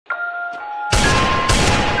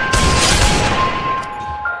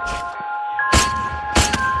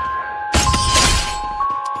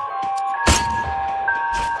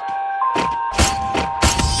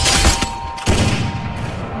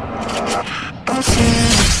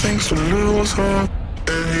things to lose hope.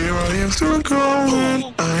 And here I am still going.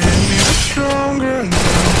 I am even stronger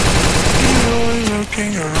now. You're always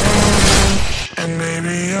looking around, and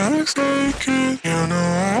maybe I'm mistaken. You know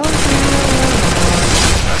how I feel.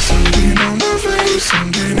 Something on my face,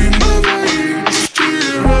 something in my veins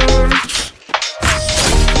still hurts.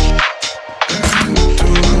 And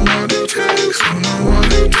don't know what it takes, don't know what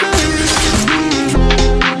it takes to move on.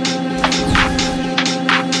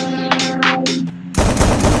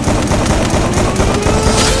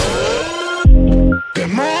 The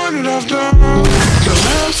more that I've done, the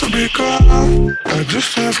less will become. I just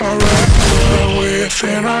live forever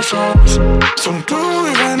within our souls. So do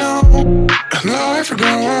even know, and life will go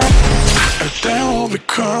on, and then we'll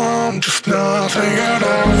become just nothing at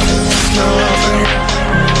all. Just nothing,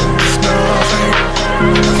 just nothing,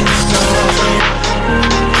 just nothing,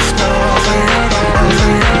 just nothing at all. Nothing at all,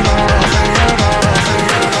 nothing at all, nothing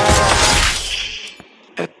at all.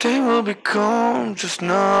 And then we'll become just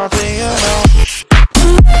nothing at all.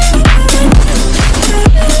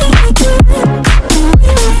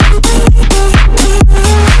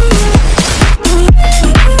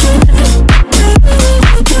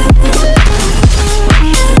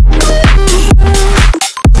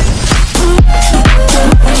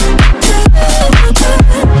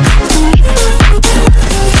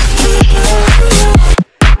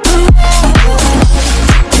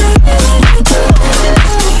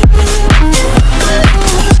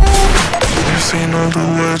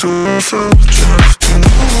 So just to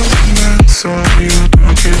know what it meant, so you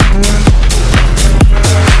don't get away.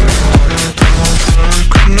 I don't feel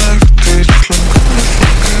connected, just like I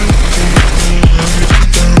forget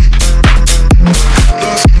everything.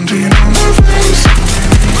 There's something on my face,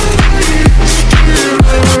 something in my veins still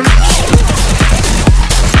hurts.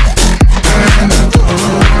 And I don't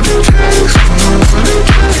know what it takes, don't know what it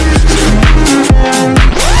takes to move on.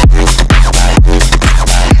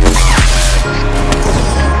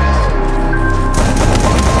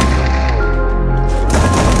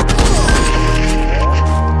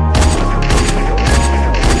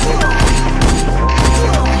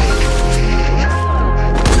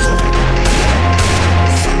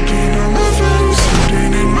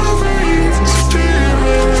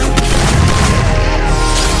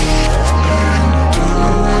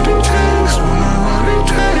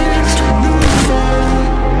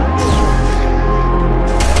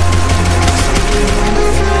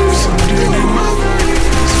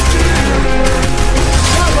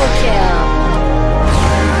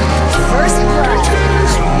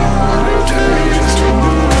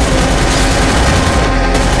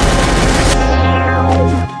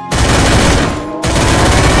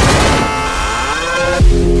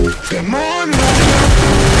 The more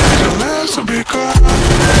the less will become.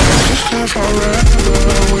 Just live forever.